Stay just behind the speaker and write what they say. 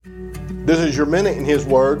This is your Minute in His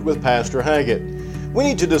Word with Pastor Haggett. We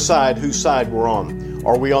need to decide whose side we're on.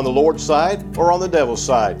 Are we on the Lord's side or on the devil's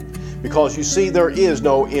side? Because you see, there is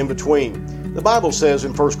no in-between. The Bible says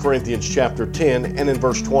in 1 Corinthians chapter 10 and in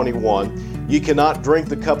verse 21, "Ye cannot drink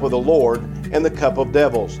the cup of the Lord and the cup of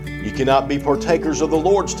devils. Ye cannot be partakers of the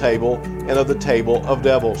Lord's table and of the table of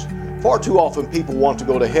devils." Far too often people want to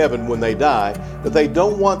go to heaven when they die, but they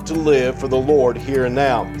don't want to live for the Lord here and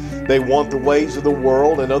now. They want the ways of the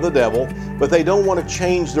world and of the devil, but they don't want to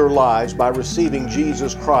change their lives by receiving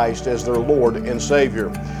Jesus Christ as their Lord and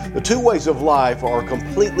Savior. The two ways of life are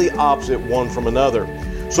completely opposite one from another.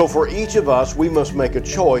 So for each of us, we must make a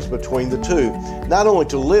choice between the two, not only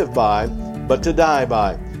to live by, but to die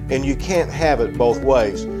by. And you can't have it both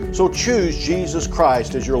ways. So choose Jesus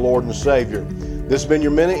Christ as your Lord and Savior. This has been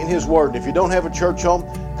your Minute in His Word. If you don't have a church home,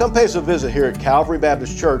 come pay us a visit here at Calvary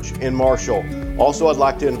Baptist Church in Marshall. Also, I'd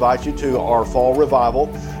like to invite you to our fall revival.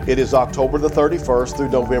 It is October the 31st through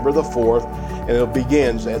November the 4th, and it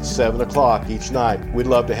begins at 7 o'clock each night. We'd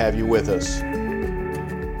love to have you with us.